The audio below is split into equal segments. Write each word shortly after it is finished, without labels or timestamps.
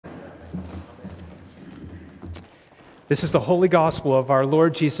This is the Holy Gospel of our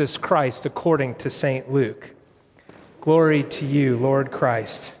Lord Jesus Christ according to St. Luke. Glory to you, Lord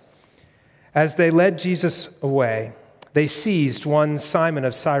Christ. As they led Jesus away, they seized one Simon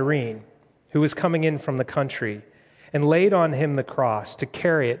of Cyrene, who was coming in from the country, and laid on him the cross to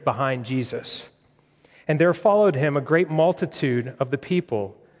carry it behind Jesus. And there followed him a great multitude of the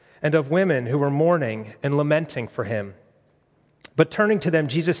people and of women who were mourning and lamenting for him. But turning to them,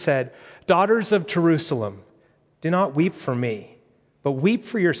 Jesus said, "Daughters of Jerusalem, do not weep for me, but weep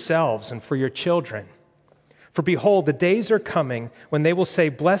for yourselves and for your children. For behold, the days are coming when they will say,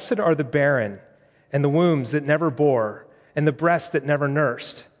 'Blessed are the barren, and the wombs that never bore, and the breasts that never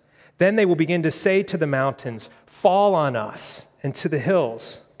nursed.' Then they will begin to say to the mountains, 'Fall on us,' and to the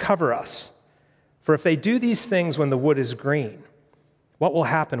hills, 'Cover us.' For if they do these things when the wood is green, what will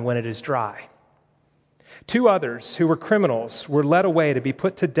happen when it is dry?" Two others who were criminals were led away to be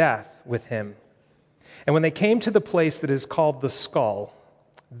put to death with him. And when they came to the place that is called the Skull,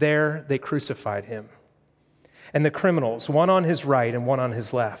 there they crucified him. And the criminals, one on his right and one on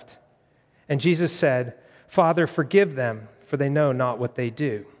his left. And Jesus said, "Father, forgive them, for they know not what they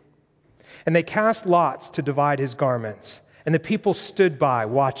do." And they cast lots to divide his garments, and the people stood by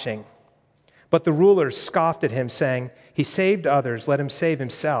watching. But the rulers scoffed at him, saying, "He saved others, let him save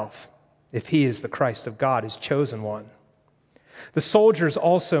himself, if he is the Christ of God, his chosen one." The soldiers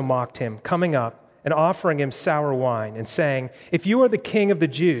also mocked him, coming up and offering him sour wine, and saying, "If you are the king of the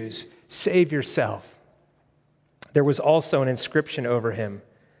Jews, save yourself." There was also an inscription over him,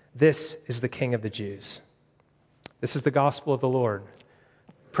 "This is the King of the Jews." This is the gospel of the Lord.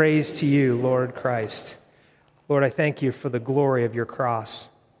 Praise to you, Lord Christ. Lord, I thank you for the glory of your cross.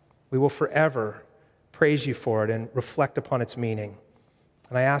 We will forever praise you for it and reflect upon its meaning.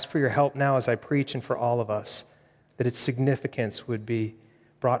 And I ask for your help now as I preach and for all of us, that its significance would be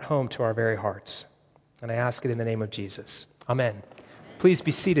brought home to our very hearts. And I ask it in the name of Jesus. Amen. Please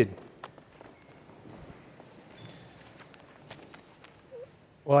be seated.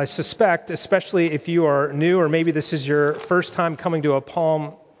 Well, I suspect, especially if you are new or maybe this is your first time coming to a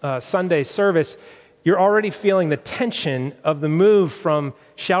Palm Sunday service, you're already feeling the tension of the move from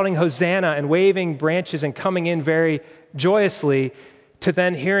shouting Hosanna and waving branches and coming in very joyously to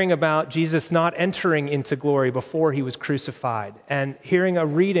then hearing about Jesus not entering into glory before he was crucified and hearing a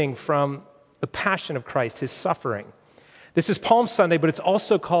reading from the Passion of Christ, his suffering. This is Palm Sunday, but it's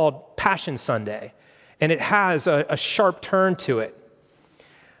also called Passion Sunday, and it has a sharp turn to it.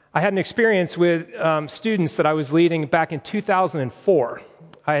 I had an experience with students that I was leading back in 2004.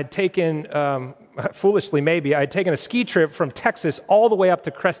 I had taken, foolishly maybe, I had taken a ski trip from Texas all the way up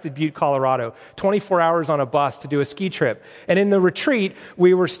to Crested Butte, Colorado, 24 hours on a bus to do a ski trip. And in the retreat,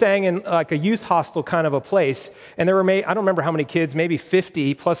 we were staying in like a youth hostel kind of a place. And there were, I don't remember how many kids, maybe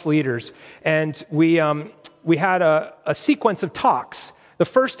 50 plus leaders. And we had a sequence of talks. The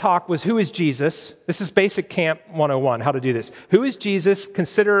first talk was, who is Jesus? This is basic camp 101, how to do this. Who is Jesus?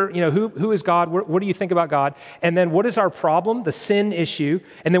 Consider, who is God? What do you think about God? And then what is our problem? The sin issue.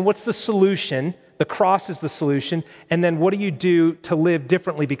 And then what's the solution? The cross is the solution. And then what do you do to live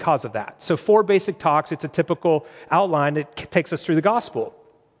differently because of that? So 4 basic talks. It's a typical outline that takes us through the gospel.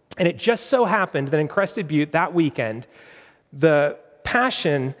 And it just so happened that in Crested Butte that weekend, the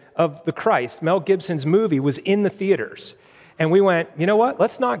Passion of the Christ, Mel Gibson's movie, was in the theaters. And we went, you know what?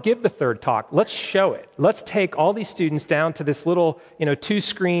 Let's not give the third talk. Let's show it. Let's take all these students down to this little,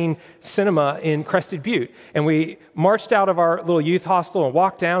 2-screen cinema in Crested Butte. And we marched out of our little youth hostel and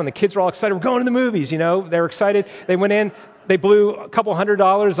walked down, and the kids were all excited. We're going to the movies, They were excited. They went in. They blew a couple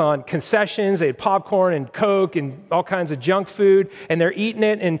 $100 on concessions. They had popcorn and Coke and all kinds of junk food. And they're eating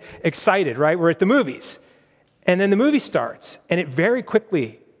it and excited, right? We're at the movies. And then the movie starts, and it very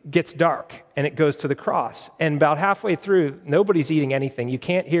quickly gets dark, and it goes to the cross. And about halfway through, nobody's eating anything. You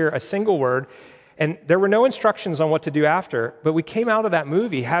can't hear a single word. And there were no instructions on what to do after, but we came out of that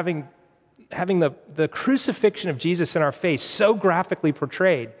movie having the crucifixion of Jesus in our face so graphically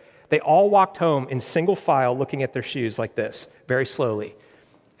portrayed. They all walked home in single file looking at their shoes like this, very slowly.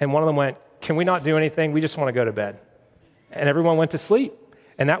 And one of them went, "Can we not do anything? We just want to go to bed." And everyone went to sleep.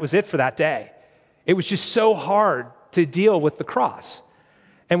 And that was it for that day. It was just so hard to deal with the cross.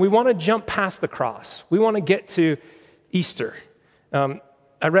 And we want to jump past the cross. We want to get to Easter.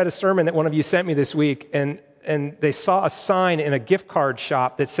 I read a sermon that one of you sent me this week, and they saw a sign in a gift card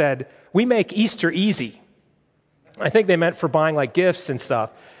shop that said, "We make Easter easy." I think they meant for buying like gifts and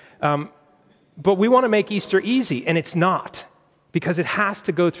stuff. But we want to make Easter easy, and it's not, because it has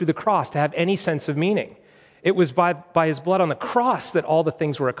to go through the cross to have any sense of meaning. It was by his blood on the cross that all the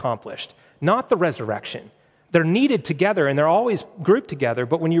things were accomplished, not the resurrection. They're needed together and they're always grouped together.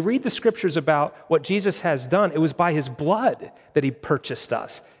 But when you read the scriptures about what Jesus has done, it was by his blood that he purchased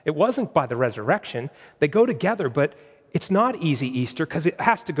us. It wasn't by the resurrection. They go together, but it's not easy Easter because it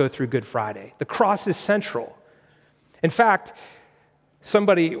has to go through Good Friday. The cross is central. In fact,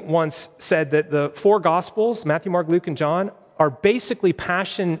 somebody once said that the four Gospels, Matthew, Mark, Luke, and John, are basically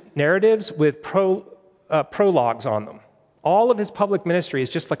passion narratives with prologues on them. All of his public ministry is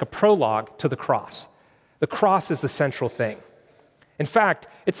just like a prologue to the cross. The cross is the central thing. In fact,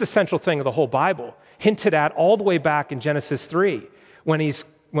 it's the central thing of the whole Bible, hinted at all the way back in Genesis 3,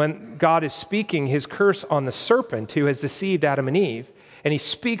 when God is speaking his curse on the serpent who has deceived Adam and Eve, and he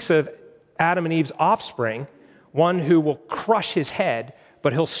speaks of Adam and Eve's offspring, one who will crush his head,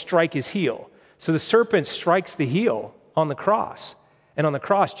 but he'll strike his heel. So the serpent strikes the heel on the cross, and on the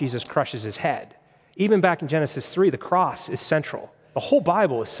cross, Jesus crushes his head. Even back in Genesis 3, the cross is central. The whole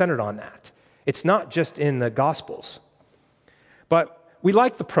Bible is centered on that. It's not just in the Gospels. But we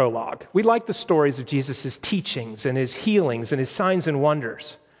like the prologue. We like the stories of Jesus' teachings and his healings and his signs and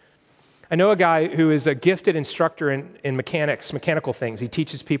wonders. I know a guy who is a gifted instructor in mechanical things. He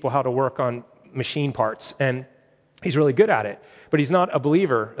teaches people how to work on machine parts, and he's really good at it. But he's not a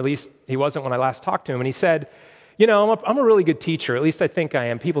believer, at least he wasn't when I last talked to him. And he said, I'm a really good teacher, at least I think I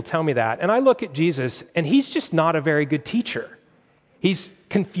am. People tell me that. And I look at Jesus, and he's just not a very good teacher. He's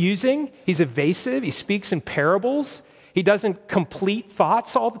confusing, he's evasive, he speaks in parables, he doesn't complete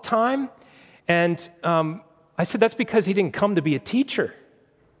thoughts all the time. And I said, that's because he didn't come to be a teacher.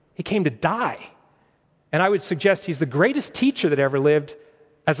 He came to die. And I would suggest he's the greatest teacher that ever lived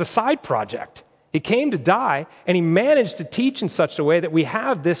as a side project. He came to die, and he managed to teach in such a way that we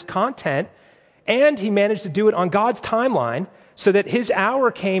have this content, and he managed to do it on God's timeline so that his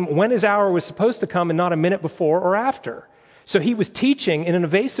hour came when his hour was supposed to come and not a minute before or after. So he was teaching in an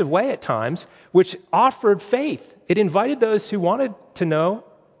evasive way at times, which offered faith. It invited those who wanted to know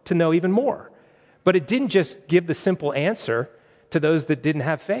even more. But it didn't just give the simple answer to those that didn't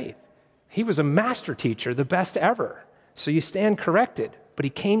have faith. He was a master teacher, the best ever. So you stand corrected, but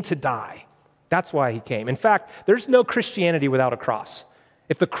he came to die. That's why he came. In fact, there's no Christianity without a cross.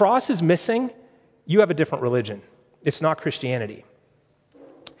 If the cross is missing, you have a different religion. It's not Christianity.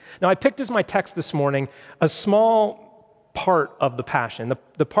 Now, I picked as my text this morning a small part of the Passion,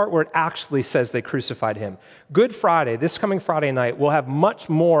 the part where it actually says they crucified him. Good Friday, this coming Friday night, will have much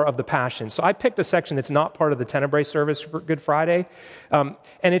more of the Passion. So I picked a section that's not part of the Tenebrae service for Good Friday, and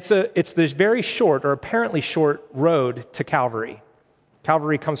it's this very short, or apparently short, road to Calvary.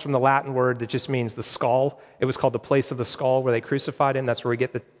 Calvary comes from the Latin word that just means the skull. It was called the place of the skull where they crucified him. That's where we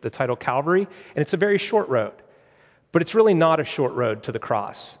get the title Calvary, and it's a very short road. But it's really not a short road to the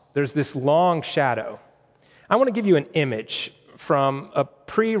cross. There's this long shadow. I want to give you an image from a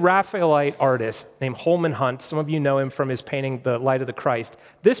pre-Raphaelite artist named Holman Hunt. Some of you know him from his painting, The Light of the Christ.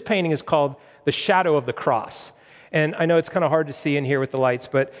 This painting is called The Shadow of the Cross. And I know it's kind of hard to see in here with the lights,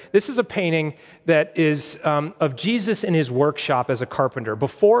 but this is a painting that is of Jesus in his workshop as a carpenter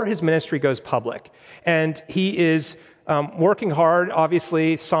before his ministry goes public. And he is working hard,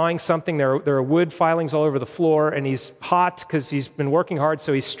 obviously, sawing something. There are wood filings all over the floor, and he's hot because he's been working hard,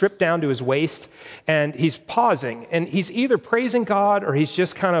 so he's stripped down to his waist, and he's pausing. And he's either praising God or he's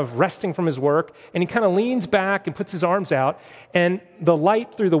just kind of resting from his work, and he kind of leans back and puts his arms out, and the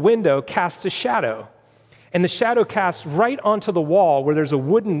light through the window casts a shadow. And the shadow casts right onto the wall where there's a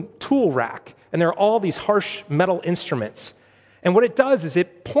wooden tool rack, and there are all these harsh metal instruments. And what it does is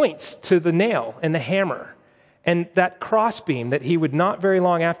it points to the nail and the hammer and that crossbeam that he would not very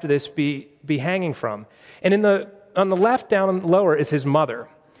long after this be hanging from. And on the left, down lower, is his mother.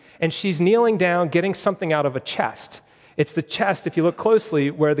 And she's kneeling down, getting something out of a chest. It's the chest, if you look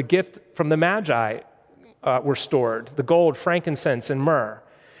closely, where the gift from the Magi were stored, the gold, frankincense, and myrrh.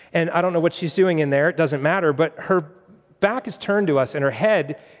 And I don't know what she's doing in there. It doesn't matter. But her back is turned to us, and her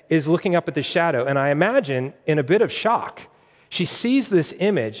head is looking up at the shadow. And I imagine in a bit of shock, she sees this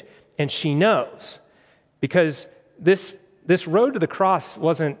image, and she knows. Because this road to the cross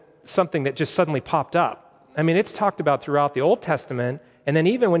wasn't something that just suddenly popped up. I mean, it's talked about throughout the Old Testament, and then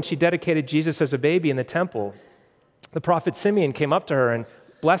even when she dedicated Jesus as a baby in the temple, the prophet Simeon came up to her and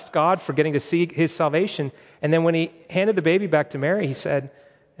blessed God for getting to see his salvation. And then when he handed the baby back to Mary, he said,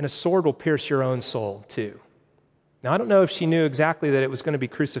 "And a sword will pierce your own soul too." Now, I don't know if she knew exactly that it was going to be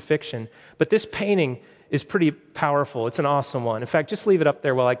crucifixion, but this painting is pretty powerful. It's an awesome one. In fact, just leave it up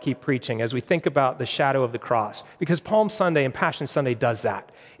there while I keep preaching as we think about the shadow of the cross, because Palm Sunday and Passion Sunday does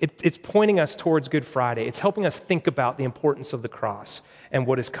that. It's pointing us towards Good Friday. It's helping us think about the importance of the cross and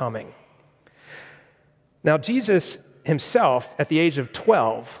what is coming. Now, Jesus himself, at the age of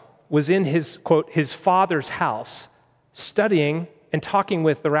 12, was in his, quote, his father's house, studying and talking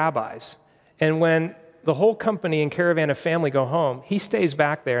with the rabbis. And when the whole company and caravan of family go home, he stays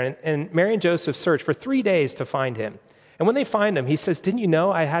back there, and Mary and Joseph search for 3 days to find him. And when they find him, he says, "Didn't you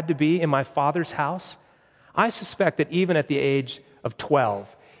know I had to be in my father's house?" I suspect that even at the age of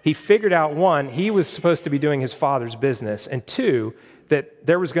 12, he figured out, one, he was supposed to be doing his father's business, and two, that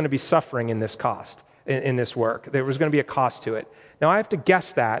there was going to be suffering in this in this work. There was going to be a cost to it. Now, I have to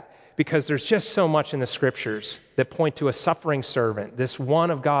guess that because there's just so much in the scriptures that point to a suffering servant, this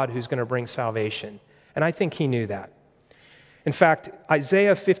one of God who's going to bring salvation. And I think he knew that. In fact,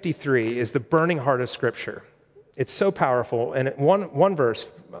 Isaiah 53 is the burning heart of Scripture. It's so powerful. And one verse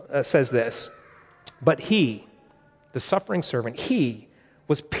says this, "But he, the suffering servant, he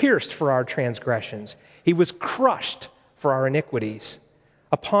was pierced for our transgressions. He was crushed for our iniquities.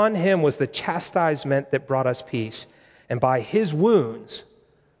 Upon him was the chastisement that brought us peace. And by his wounds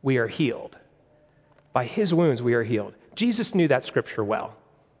we are healed." By his wounds we are healed. Jesus knew that Scripture well,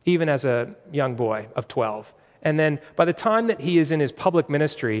 even as a young boy of 12. And then by the time that he is in his public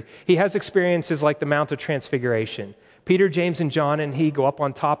ministry, he has experiences like the Mount of Transfiguration. Peter, James, and John and he go up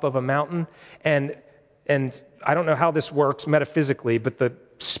on top of a mountain, and I don't know how this works metaphysically, but the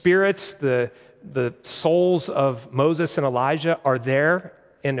spirits, the souls of Moses and Elijah are there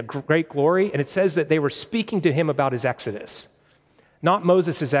in a great glory, and it says that they were speaking to him about his exodus. Not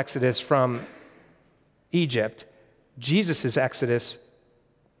Moses' exodus from Egypt, Jesus' exodus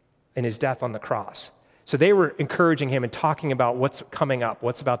and his death on the cross. So they were encouraging him and talking about what's coming up,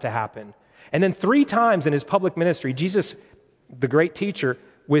 what's about to happen. And then 3 times in his public ministry, Jesus, the great teacher,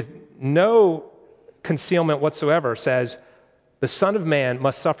 with no concealment whatsoever, says, "The Son of Man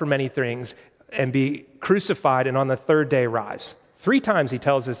must suffer many things and be crucified and on the 3rd day rise." 3 times he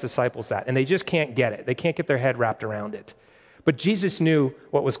tells his disciples that, and they just can't get it. They can't get their head wrapped around it. But Jesus knew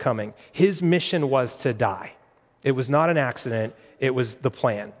what was coming. His mission was to die. It was not an accident. It was the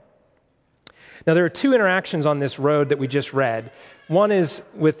plan. Now, there are 2 interactions on this road that we just read. One is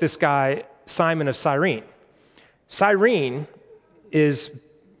with this guy, Simon of Cyrene. Cyrene is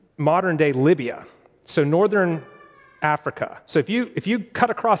modern-day Libya, so northern Africa. So if you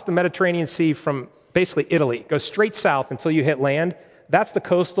cut across the Mediterranean Sea from basically Italy, go straight south until you hit land, that's the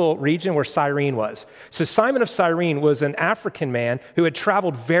coastal region where Cyrene was. So Simon of Cyrene was an African man who had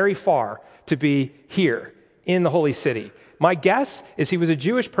traveled very far to be here in the holy city. My guess is he was a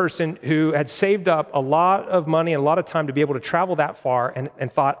Jewish person who had saved up a lot of money and a lot of time to be able to travel that far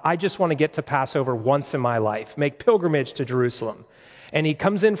and thought, I just want to get to Passover once in my life, make pilgrimage to Jerusalem. And he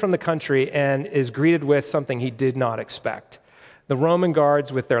comes in from the country and is greeted with something he did not expect. The Roman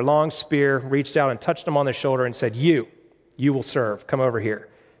guards with their long spear reached out and touched him on the shoulder and said, you will serve. Come over here.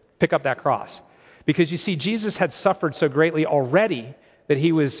 Pick up that cross. Because you see, Jesus had suffered so greatly already that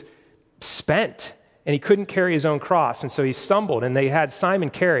he was spent and he couldn't carry his own cross. And so he stumbled, and they had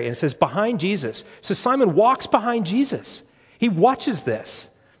Simon carry. And it says, behind Jesus. So Simon walks behind Jesus. He watches this.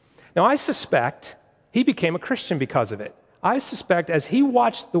 Now, I suspect he became a Christian because of it. I suspect as he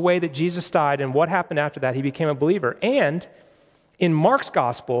watched the way that Jesus died and what happened after that, he became a believer. And in Mark's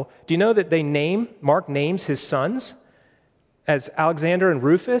gospel, do you know that Mark names his sons as Alexander and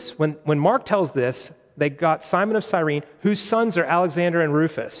Rufus? When Mark tells this, they got Simon of Cyrene, whose sons are Alexander and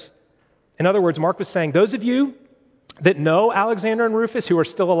Rufus. In other words, Mark was saying, those of you that know Alexander and Rufus who are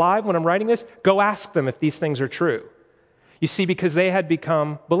still alive when I'm writing this, go ask them if these things are true. You see, because they had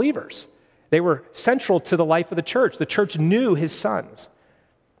become believers. They were central to the life of the church. The church knew his sons.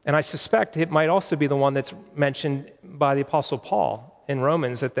 And I suspect it might also be the one that's mentioned by the Apostle Paul in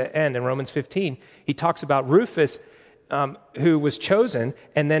Romans at the end, in Romans 15. He talks about Rufus, who was chosen,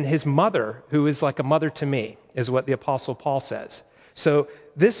 and then his mother, who is like a mother to me, is what the Apostle Paul says. So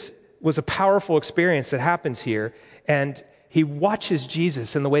this was a powerful experience that happens here, and he watches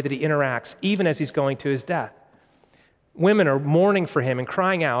Jesus in the way that he interacts, even as he's going to his death. Women are mourning for him and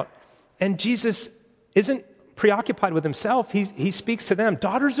crying out, and Jesus isn't preoccupied with himself. He speaks to them,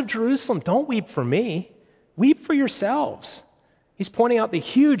 daughters of Jerusalem, don't weep for me, weep for yourselves. He's pointing out the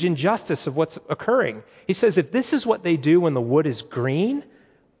huge injustice of what's occurring. He says, if this is what they do when the wood is green,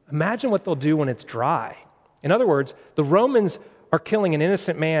 imagine what they'll do when it's dry. In other words, the Romans are killing an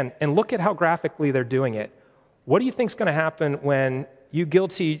innocent man, and look at how graphically they're doing it. What do you think is going to happen when you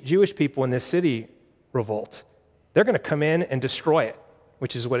guilty Jewish people in this city revolt? They're going to come in and destroy it,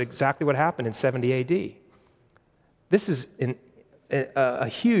 which is exactly what happened in 70 AD. This is a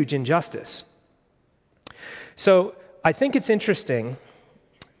huge injustice. So I think it's interesting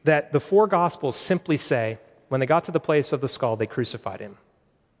that the 4 Gospels simply say, when they got to the place of the skull, they crucified him.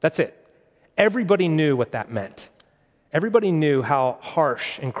 That's it. Everybody knew what that meant. Everybody knew how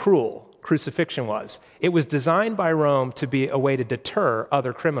harsh and cruel crucifixion was. It was designed by Rome to be a way to deter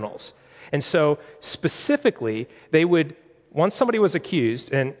other criminals. And so specifically, they would, once somebody was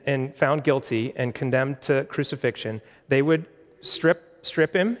accused and found guilty and condemned to crucifixion, they would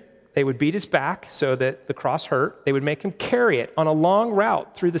strip him, they would beat his back so that the cross hurt, they would make him carry it on a long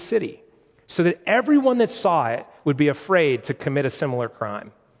route through the city so that everyone that saw it would be afraid to commit a similar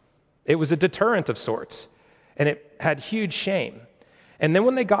crime. It was a deterrent of sorts, and it had huge shame. And then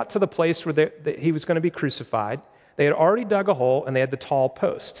when they got to the place where he was going to be crucified, they had already dug a hole, and they had the tall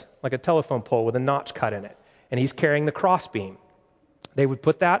post, like a telephone pole with a notch cut in it, and he's carrying the crossbeam. They would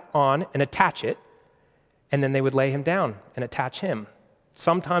put that on and attach it, and then they would lay him down and attach him,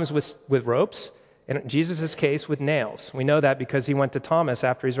 sometimes with ropes, in Jesus' case with nails. We know that because he went to Thomas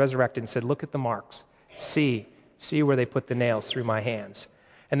after he's resurrected and said, look at the marks. See where they put the nails through my hands.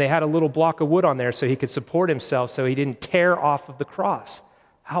 And they had a little block of wood on there so he could support himself so he didn't tear off of the cross.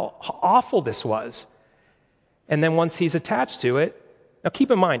 How awful this was. And then once he's attached to it, now keep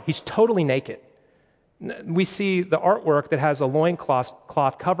in mind, he's totally naked. We see the artwork that has a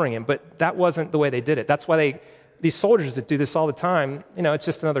loincloth covering him, but that wasn't the way they did it. That's why these soldiers that do this all the time, it's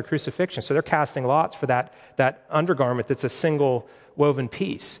just another crucifixion. So they're casting lots for that undergarment that's a single woven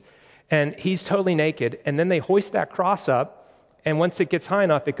piece. And he's totally naked, and then they hoist that cross up, and once it gets high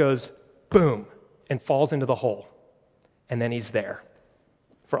enough, it goes boom and falls into the hole. And then he's there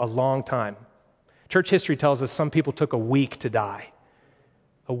for a long time. Church history tells us some people took a week to die.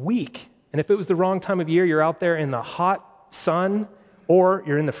 A week. And if it was the wrong time of year, you're out there in the hot sun or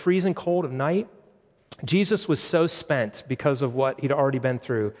you're in the freezing cold of night. Jesus was so spent because of what he'd already been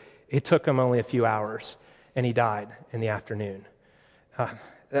through, it took him only a few hours, and he died in the afternoon.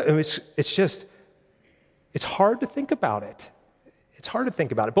 It's hard to think about it. It's hard to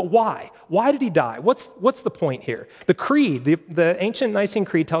think about it. But why? Why did he die? What's the point here? The creed, the ancient Nicene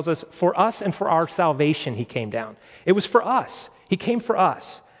Creed tells us, for us and for our salvation he came down. It was for us. He came for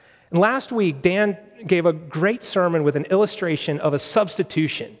us. And last week, Dan gave a great sermon with an illustration of a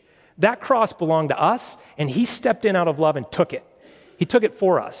substitution. That cross belonged to us, and he stepped in out of love and took it. He took it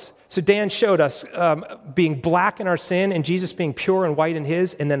for us. So Dan showed us being black in our sin and Jesus being pure and white in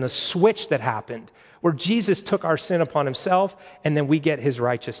his, and then the switch that happened where Jesus took our sin upon himself, and then we get his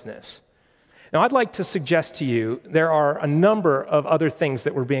righteousness. Now, I'd like to suggest to you there are a number of other things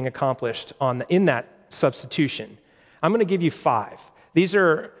that were being accomplished in that substitution. I'm going to give you 5. These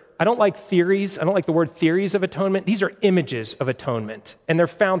are, I don't like theories. I don't like the word theories of atonement. These are images of atonement, and they're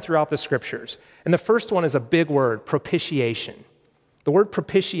found throughout the scriptures. And the first one is a big word, propitiation. The word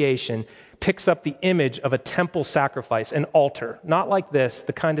propitiation picks up the image of a temple sacrifice, an altar, not like this,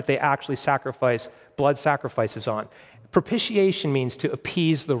 the kind that they actually sacrifice blood sacrifices on. Propitiation means to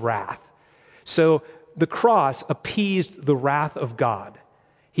appease the wrath. So the cross appeased the wrath of God.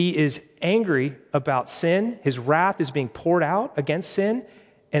 He is angry about sin. His wrath is being poured out against sin,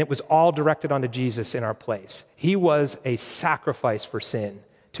 and it was all directed onto Jesus in our place. He was a sacrifice for sin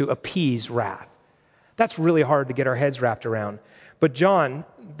to appease wrath. That's really hard to get our heads wrapped around. But John,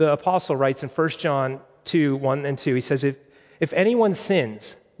 the apostle, writes in 1 John 2, 1 and 2, he says, if anyone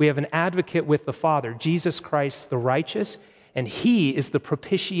sins, we have an advocate with the Father, Jesus Christ the righteous, and he is the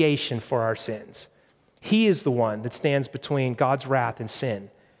propitiation for our sins. He is the one that stands between God's wrath and sin.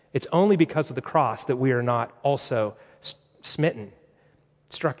 It's only because of the cross that we are not also smitten,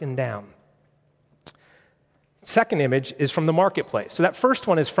 strucken down. Second image is from the marketplace. So that first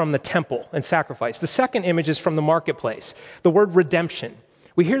one is from the temple and sacrifice. The second image is from the marketplace. The word redemption.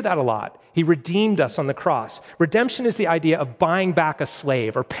 We hear that a lot. He redeemed us on the cross. Redemption is the idea of buying back a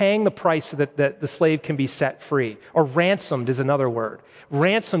slave or paying the price so that the slave can be set free. Or ransomed is another word.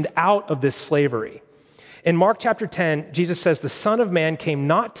 Ransomed out of this slavery. In Mark chapter 10, Jesus says, the Son of Man came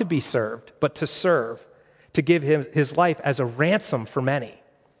not to be served, but to serve, to give his life as a ransom for many.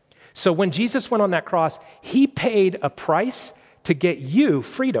 So when Jesus went on that cross, he paid a price to get you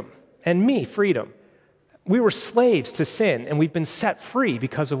freedom and me freedom. We were slaves to sin, and we've been set free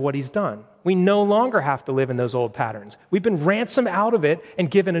because of what he's done. We no longer have to live in those old patterns. We've been ransomed out of it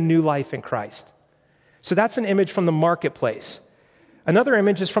and given a new life in Christ. So that's an image from the marketplace. Another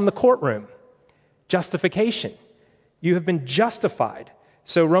image is from the courtroom. Justification. You have been justified.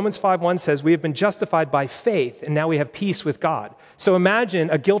 So Romans 5:1 says, we have been justified by faith, and now we have peace with God. So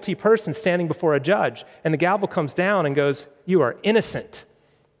imagine a guilty person standing before a judge, and the gavel comes down and goes, you are innocent.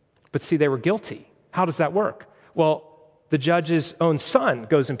 But see, they were guilty. How does that work? Well, the judge's own son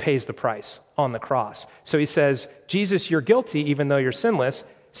goes and pays the price on the cross. So he says, Jesus, you're guilty even though you're sinless,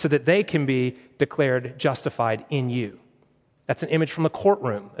 so that they can be declared justified in you. That's an image from the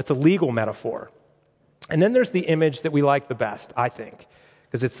courtroom. It's a legal metaphor. And then there's the image that we like the best, I think,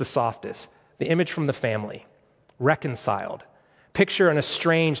 because it's the softest. The image from the family, reconciled. Picture an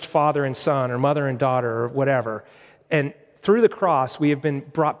estranged father and son or mother and daughter or whatever. And through the cross, we have been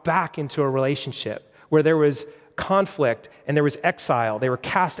brought back into a relationship where there was conflict and there was exile. They were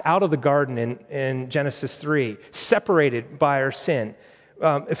cast out of the garden in Genesis 3, separated by our sin.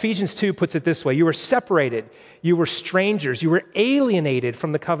 Ephesians 2 puts it this way: you were separated, you were strangers, you were alienated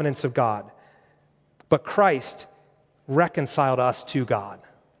from the covenants of God. But Christ reconciled us to God.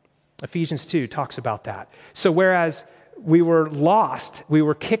 Ephesians 2 talks about that. So whereas we were lost, we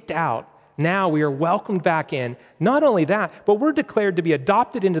were kicked out, now we are welcomed back in. Not only that, but we're declared to be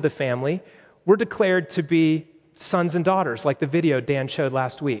adopted into the family. We're declared to be sons and daughters, like the video Dan showed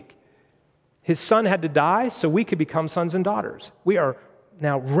last week. His son had to die so we could become sons and daughters. We are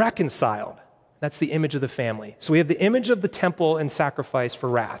now reconciled. That's the image of the family. So we have the image of the temple and sacrifice for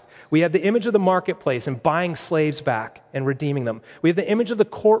wrath. We have the image of the marketplace and buying slaves back and redeeming them. We have the image of the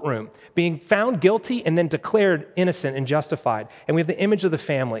courtroom, being found guilty and then declared innocent and justified. And we have the image of the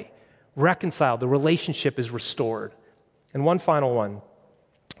family, reconciled. The relationship is restored. And one final one.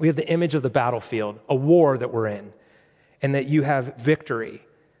 We have the image of the battlefield, a war that we're in, and that you have victory.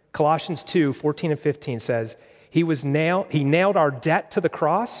 Colossians 2:14 and 15 says, He nailed our debt to the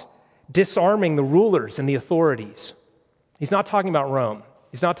cross, disarming the rulers and the authorities. He's not talking about Rome.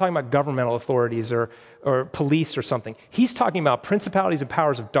 He's not talking about governmental authorities or police or something. He's talking about principalities and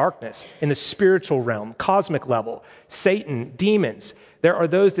powers of darkness in the spiritual realm, cosmic level, Satan, demons. There are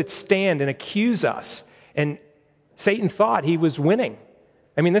those that stand and accuse us. And Satan thought he was winning.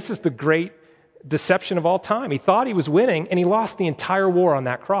 I mean, this is the great deception of all time. He thought he was winning, and he lost the entire war on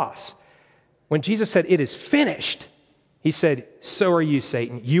that cross. When Jesus said, "It is finished," he said, "So are you,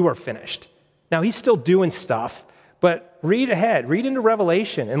 Satan. You are finished." Now, he's still doing stuff, but read ahead, read into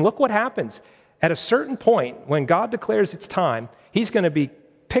Revelation, and look what happens. At a certain point, when God declares it's time, he's going to be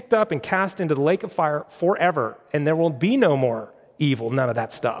picked up and cast into the lake of fire forever, and there will be no more evil, none of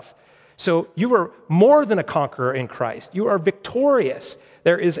that stuff. So you are more than a conqueror in Christ. You are victorious.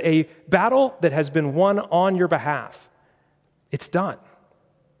 There is a battle that has been won on your behalf. It's done.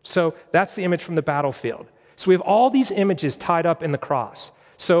 So that's the image from the battlefield. So we have all these images tied up in the cross.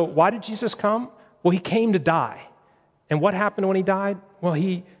 So why did Jesus come? Well, he came to die. And what happened when he died? Well,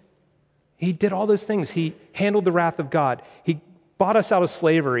 he did all those things. He handled the wrath of God. He bought us out of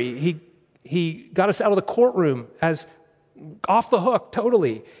slavery. He got us out of the courtroom as off the hook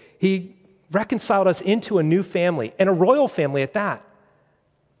totally. He reconciled us into a new family, and a royal family at that.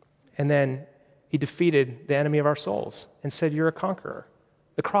 And then he defeated the enemy of our souls and said, "You're a conqueror."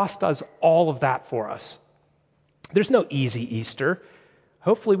 The cross does all of that for us. There's no easy Easter.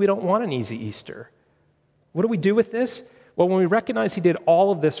 Hopefully we don't want an easy Easter. What do we do with this? Well, when we recognize he did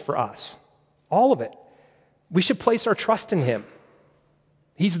all of this for us, all of it, we should place our trust in him.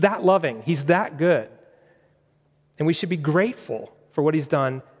 He's that loving. He's that good. And we should be grateful for what he's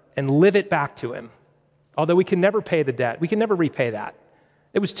done and live it back to him. Although we can never pay the debt. We can never repay that.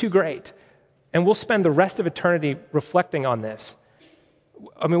 It was too great. And we'll spend the rest of eternity reflecting on this.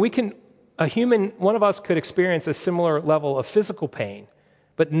 I mean, one of us could experience a similar level of physical pain,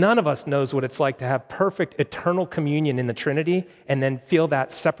 but none of us knows what it's like to have perfect eternal communion in the Trinity and then feel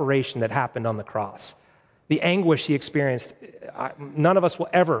that separation that happened on the cross. The anguish he experienced, none of us will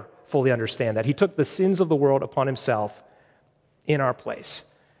ever fully understand that. He took the sins of the world upon himself in our place.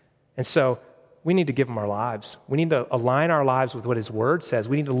 And so we need to give him our lives. We need to align our lives with what his word says.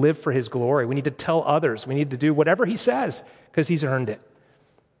 We need to live for his glory. We need to tell others. We need to do whatever he says because he's earned it.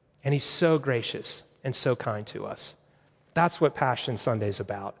 And he's so gracious and so kind to us. That's what Passion Sunday's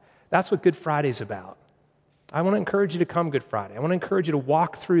about. That's what Good Friday's about. I want to encourage you to come Good Friday. I want to encourage you to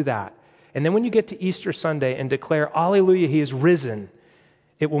walk through that. And then when you get to Easter Sunday and declare, "Alleluia, he is risen,"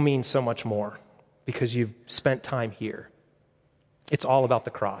 it will mean so much more because you've spent time here. It's all about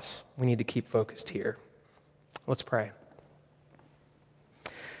the cross. We need to keep focused here. Let's pray.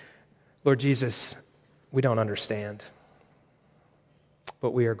 Lord Jesus, we don't understand,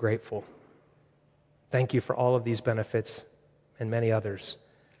 but we are grateful. Thank you for all of these benefits and many others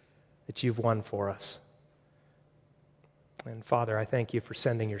that you've won for us. And Father, I thank you for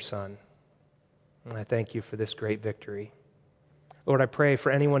sending your Son. And I thank you for this great victory. Lord, I pray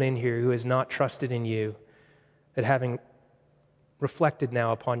for anyone in here who has not trusted in you, that having reflected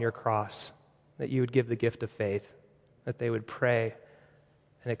now upon your cross, that you would give the gift of faith, that they would pray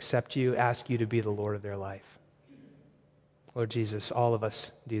and accept you, ask you to be the Lord of their life. Lord Jesus, all of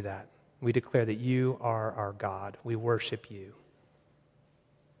us do that. We declare that you are our God. We worship you.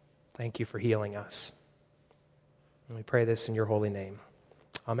 Thank you for healing us. And we pray this in your holy name.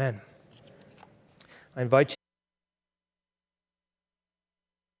 Amen. I invite